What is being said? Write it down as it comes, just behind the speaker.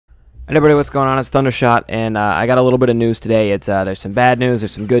Hey everybody, what's going on? It's Thundershot, and I got a little bit of news today. It's there's some bad news,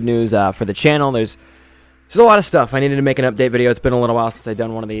 there's some good news for the channel. There's a lot of stuff. I needed to make an update video. It's been a little while since I've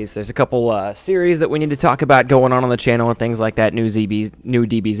done one of these. There's a couple series that we need to talk about going on the channel and things like that. New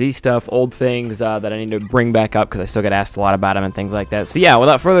DBZ stuff, old things that I need to bring back up because I still get asked a lot about them and things like that. So yeah,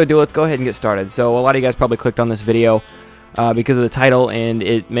 without further ado, let's go ahead and get started. So a lot of you guys probably clicked on this video because of the title, and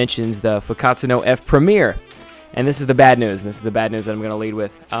it mentions the Fukkatsu no F premiere. And this is the bad news. This is the bad news that I'm going to lead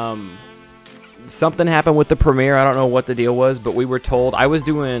with. Something happened with the premiere. I don't know what the deal was, but we were told. I was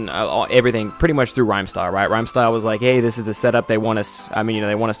doing everything pretty much through Rhymestyle, right? Rhymestyle was like, hey, this is the setup. They want us,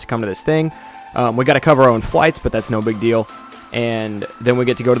 they want us to come to this thing. We got to cover our own flights, but that's no big deal. And then we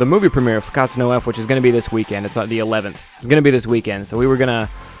get to go to the movie premiere of Fukkatsu no F, which is going to be this weekend. It's on the 11th. It's going to be this weekend. So we were going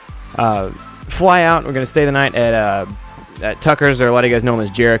to fly out. We're going to stay the night at Tucker's, or a lot of you guys know him as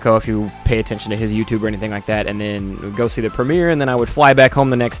Jericho if you pay attention to his YouTube or anything like that, and then go see the premiere, and then I would fly back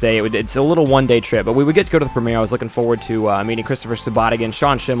home the next day. It's a little one-day trip, but we would get to go to the premiere. I was looking forward to meeting Christopher Sabat again.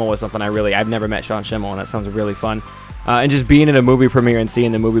 Sean Schemmel was something I've never met Sean Schemmel, and that sounds really fun. And just being at a movie premiere and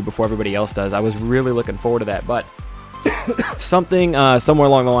seeing the movie before everybody else does, I was really looking forward to that, but something, somewhere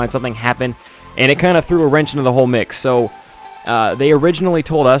along the line, something happened, and it kind of threw a wrench into the whole mix. So they originally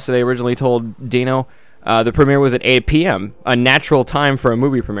told us, or they originally told Dino, the premiere was at 8 p.m., a natural time for a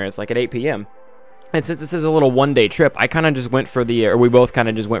movie premiere. It's like at 8 p.m. And since this is a little one-day trip, I kind of just went for we both kind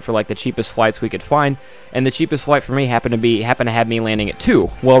of just went for like the cheapest flights we could find. And the cheapest flight for me happened to have me landing at 2.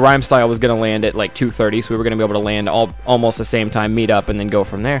 Well, Rhymestyle was going to land at like 2:30, so we were going to be able to land almost the same time, meet up, and then go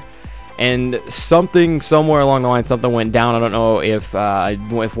from there. And somewhere along the line, something went down. I don't know if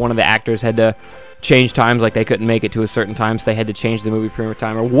one of the actors had to change times, like they couldn't make it to a certain time, so they had to change the movie premiere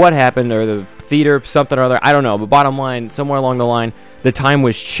time, or what happened, or the theater, something or other, I don't know. But bottom line, somewhere along the line, the time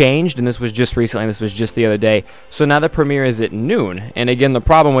was changed, and this was just recently, this was just the other day. So now the premiere is at noon, and again, the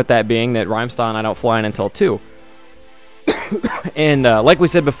problem with that being that Rhymestyle and I don't fly in until 2. And like we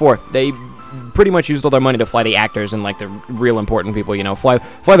said before, they pretty much used all their money to fly the actors and like the real important people, you know, fly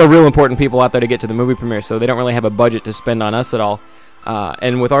the real important people out there to get to the movie premiere, so they don't really have a budget to spend on us at all.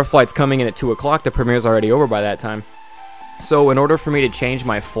 And with our flights coming in at 2 o'clock, the premiere's already over by that time. So in order for me to change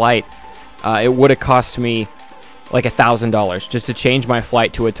my flight, it would have cost me like $1,000 just to change my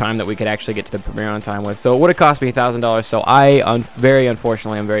flight to a time that we could actually get to the premiere on time with. So it would have cost me $1,000. So very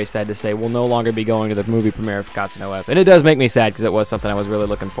unfortunately, I'm very sad to say, will no longer be going to the movie premiere of Fukkatsu no F. And it does make me sad because it was something I was really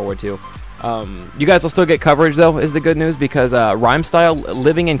looking forward to. You guys will still get coverage, though, is the good news, because Rhymestyle,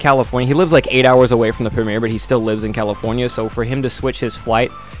 living in California, he lives like 8 hours away from the premiere, but he still lives in California, so for him to switch his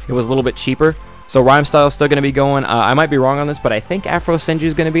flight, it was a little bit cheaper. So Rhymestyle is still going to be going. I might be wrong on this, but I think Afro Senju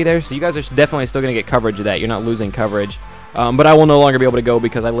is going to be there, so you guys are definitely still going to get coverage of that. You're not losing coverage. But I will no longer be able to go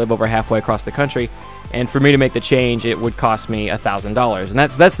because I live over halfway across the country, and for me to make the change, it would cost me $1,000, and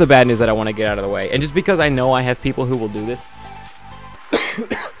that's the bad news that I want to get out of the way. And just because I know I have people who will do this,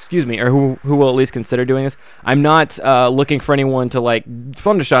 excuse me, or who will at least consider doing this, I'm not looking for anyone to like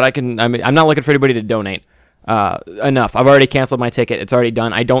Thundershot. I'm not looking for anybody to donate. Enough. I've already canceled my ticket. It's already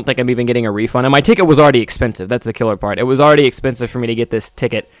done. I don't think I'm even getting a refund. And my ticket was already expensive. That's the killer part. It was already expensive for me to get this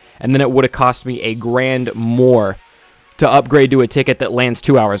ticket, and then it would have cost me $1,000 more to upgrade to a ticket that lands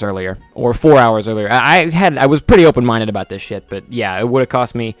 2 hours earlier or 4 hours earlier. I was pretty open-minded about this shit, but yeah, it would have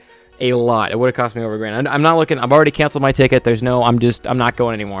cost me a lot. It would have cost me over $1,000. I'm not looking. I've already canceled my ticket. There's no. I'm not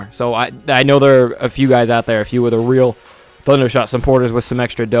going anymore. So I know there are a few guys out there, a few of the real Thundershot supporters with some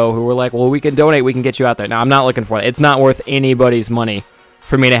extra dough who were like, well, we can donate, we can get you out there. Now, I'm not looking for it. It's not worth anybody's money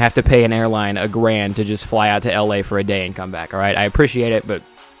for me to have to pay an airline $1,000 to just fly out to LA for a day and come back. All right, I appreciate it, but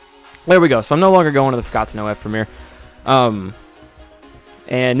there we go. So I'm no longer going to the Fukkatsu no F premiere. And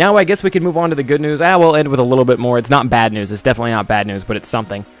now I guess we can move on to the good news. We'll end with a little bit more. It's not bad news. It's definitely not bad news, but it's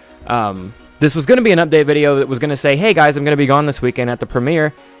something. This was going to be an update video that was going to say, hey guys, I'm going to be gone this weekend at the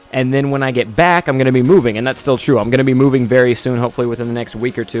premiere, and then when I get back, I'm going to be moving, and that's still true. I'm going to be moving very soon, hopefully within the next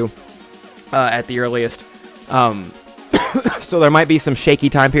week or two, at the earliest. So there might be some shaky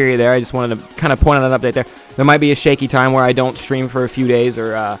time period there. I just wanted to kind of point out an update there. There might be a shaky time where I don't stream for a few days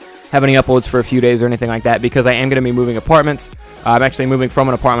or have any uploads for a few days or anything like that, because I am going to be moving apartments. I'm actually moving from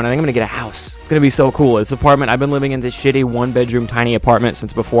an apartment. I think I'm going to get a house. It's going to be so cool. This apartment, I've been living in this shitty one-bedroom tiny apartment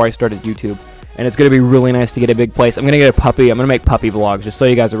since before I started YouTube, and it's going to be really nice to get a big place. I'm going to get a puppy. I'm going to make puppy vlogs just so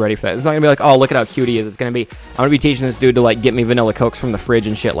you guys are ready for that. It's not going to be like, oh, look at how cute he is. It's going to be, I'm going to be teaching this dude to like get me vanilla Cokes from the fridge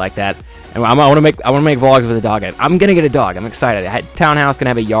and shit like that. And I want to make vlogs with a dog in it. I'm going to get a dog. I'm excited. Townhouse, going to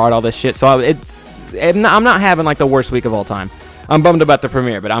have a yard, all this shit. So I'm not having like the worst week of all time. I'm bummed about the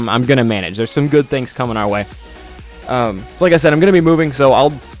premiere, but I'm going to manage. There's some good things coming our way. So like I said, I'm going to be moving, so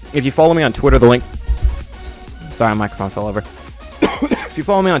if you follow me on Twitter, the link... Sorry, my microphone fell over. If you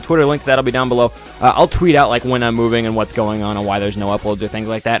follow me on Twitter, link to that'll be down below. I'll tweet out like when I'm moving and what's going on and why there's no uploads or things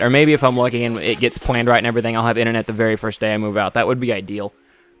like that. Or maybe if I'm lucky and it gets planned right and everything, I'll have internet the very first day I move out. That would be ideal.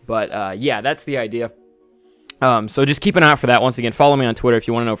 But yeah, that's the idea. So just keep an eye out for that. Once again, follow me on Twitter if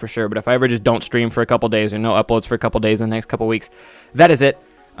you want to know for sure. But if I ever just don't stream for a couple days or no uploads for a couple days in the next couple weeks, that is it.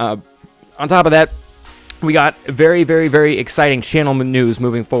 On top of that, we got very, very, very exciting channel news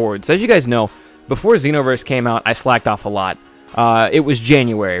moving forward. So as you guys know, before Xenoverse came out, I slacked off a lot. It was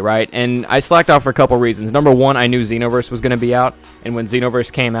January, right? And I slacked off for a couple reasons. Number one, I knew Xenoverse was going to be out. And when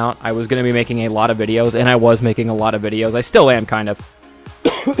Xenoverse came out, I was going to be making a lot of videos. And I was making a lot of videos. I still am, kind of.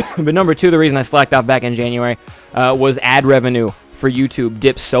 But number two, the reason I slacked off back in January was ad revenue for YouTube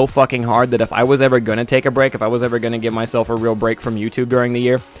dipped so fucking hard that if I was ever going to take a break, if I was ever going to give myself a real break from YouTube during the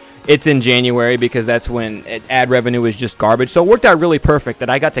year, it's in January because that's when ad revenue is just garbage. So it worked out really perfect that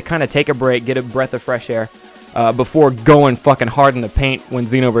I got to kind of take a break, get a breath of fresh air before going fucking hard in the paint when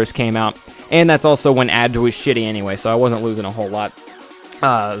Xenoverse came out. And that's also when ad was shitty anyway, so I wasn't losing a whole lot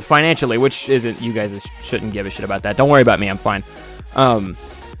financially, which isn't, you guys shouldn't give a shit about that. Don't worry about me, I'm fine.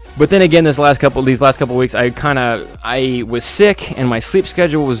 But then again, these last couple weeks, I was sick and my sleep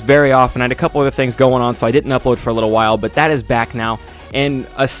schedule was very off, and I had a couple other things going on, so I didn't upload for a little while. But that is back now. And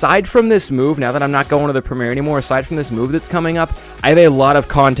aside from this move, now that I'm not going to the premiere anymore, aside from this move that's coming up, I have a lot of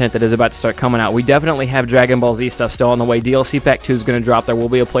content that is about to start coming out. We definitely have Dragon Ball Z stuff still on the way. DLC Pack 2 is going to drop. There will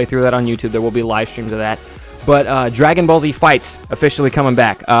be a playthrough of that on YouTube. There will be live streams of that. But Dragon Ball Z Fights officially coming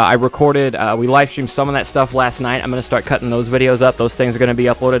back. I recorded, we live streamed some of that stuff last night. I'm going to start cutting those videos up. Those things are going to be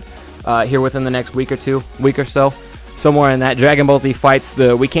uploaded here within the next week or so. Somewhere in that. Dragon Ball Z Fights,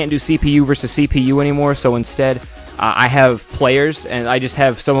 we can't do CPU versus CPU anymore, so instead I have players, and I just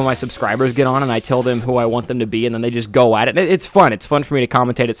have some of my subscribers get on, and I tell them who I want them to be, and then they just go at it. It's fun. It's fun for me to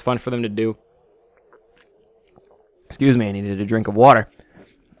commentate. It's fun for them to do. Excuse me, I needed a drink of water.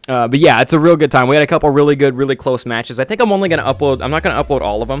 But yeah, it's a real good time. We had a couple really good, really close matches. I think I'm only going to upload, I'm not going to upload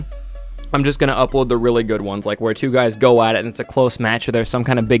all of them. I'm just going to upload the really good ones, like where two guys go at it and it's a close match, or there's some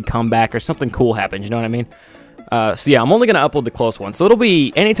kind of big comeback or something cool happens, you know what I mean? So yeah, I'm only going to upload the close ones. So it'll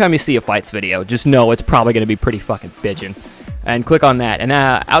be, anytime you see a fights video, just know it's probably going to be pretty fucking bitchin'. And click on that. And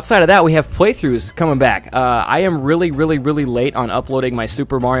outside of that, we have playthroughs coming back. I am really, really, really late on uploading my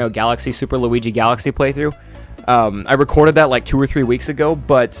Super Mario Galaxy, Super Luigi Galaxy playthrough. I recorded that like 2 or 3 weeks ago,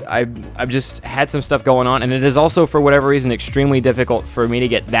 but I've just had some stuff going on, and it is also, for whatever reason, extremely difficult for me to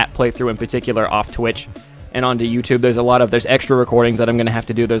get that playthrough in particular off Twitch and onto YouTube. There's extra recordings that I'm going to have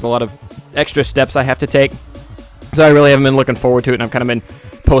to do. There's a lot of extra steps I have to take. So I really haven't been looking forward to it, and I've kind of been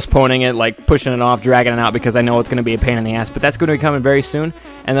postponing it, like pushing it off, dragging it out, because I know it's going to be a pain in the ass. But that's going to be coming very soon.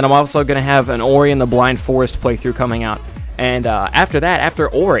 And then I'm also going to have an Ori and the Blind Forest playthrough coming out. And after that, after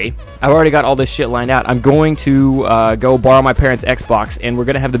Ori, I've already got all this shit lined out. I'm going to go borrow my parents' Xbox, and we're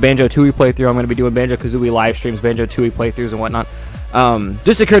going to have the Banjo-Tooie playthrough. I'm going to be doing Banjo-Kazooie live streams, Banjo-Tooie playthroughs, and whatnot.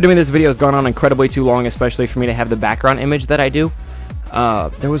 Just occurred to me this video has gone on incredibly too long, especially for me to have the background image that I do.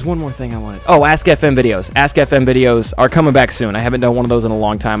 There was one more thing I wanted. Oh, Ask FM videos. Ask FM videos are coming back soon. I haven't done one of those in a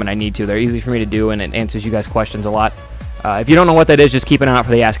long time, and I need to. They're easy for me to do, and it answers you guys' questions a lot. If you don't know what that is, just keep an eye out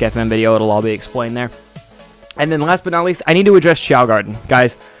for the Ask FM video. It'll all be explained there. And then last but not least, I need to address Chao Garden.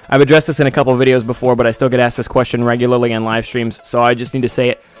 Guys, I've addressed this in a couple of videos before, but I still get asked this question regularly in live streams, so I just need to say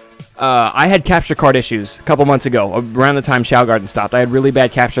it. I had capture card issues a couple months ago, around the time Chao Garden stopped. I had really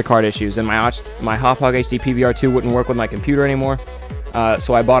bad capture card issues, and my Hauppauge HD PVR2 wouldn't work with my computer anymore.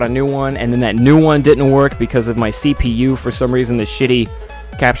 So I bought a new one, and then that new one didn't work because of my CPU. For some reason, the shitty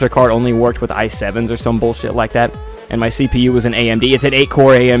capture card only worked with i7s or some bullshit like that, and my CPU was an AMD. It's an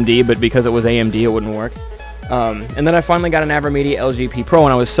 8-core AMD, but because it was AMD, it wouldn't work. And then I finally got an AverMedia LGP Pro,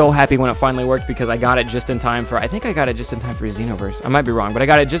 and I was so happy when it finally worked because I got it just in time for, I think I got it just in time for Xenoverse. I might be wrong, but I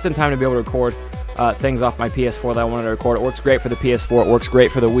got it just in time to be able to record things off my PS4 that I wanted to record. It works great for the PS4. It works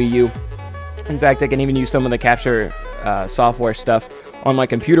great for the Wii U. In fact, I can even use some of the capture software stuff on my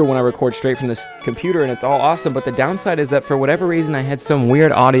computer when I record straight from this computer, and it's all awesome. But the downside is that for whatever reason, I had some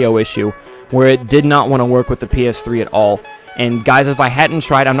weird audio issue where it did not want to work with the PS3 at all. And guys, if I hadn't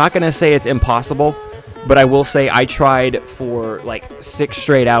tried, I'm not going to say it's impossible, but I will say I tried for like 6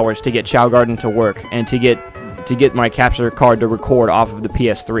 straight hours to get Chao Garden to work and to get my capture card to record off of the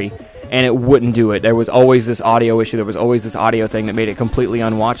PS3, and it wouldn't do it. There was always this audio issue. There was always this audio thing that made it completely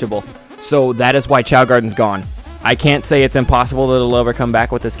unwatchable. So that is why Chao Garden's gone. I can't say it's impossible that it'll ever come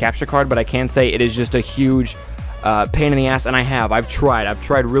back with this capture card, but I can say it is just a huge pain in the ass, and I've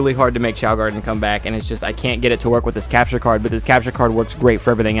tried really hard to make Chao Garden come back, and it's just I can't get it to work with this capture card, but this capture card works great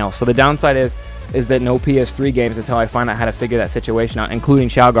for everything else. So the downside is that no PS3 games until I find out how to figure that situation out, including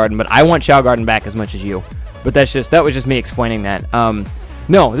Chao Garden. But I want Chao Garden back as much as you. But that was just me explaining that.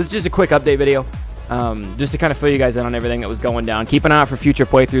 no, this is just a quick update video. Just to kind of fill you guys in on everything that was going down. Keep an eye out for future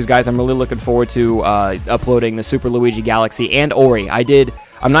playthroughs, guys. I'm really looking forward to uploading the Super Luigi Galaxy and Ori.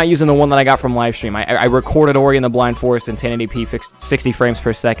 I'm not using the one that I got from livestream. I recorded Ori in the Blind Forest in 1080p, 60 frames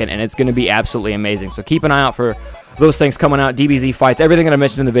per second, and it's going to be absolutely amazing. So keep an eye out for those things coming out. DBZ fights, everything that I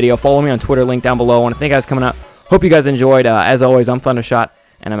mentioned in the video. Follow me on Twitter, link down below. I want to thank you guys coming out. Hope you guys enjoyed. As always, I'm Thundershot,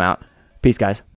 and I'm out. Peace, guys.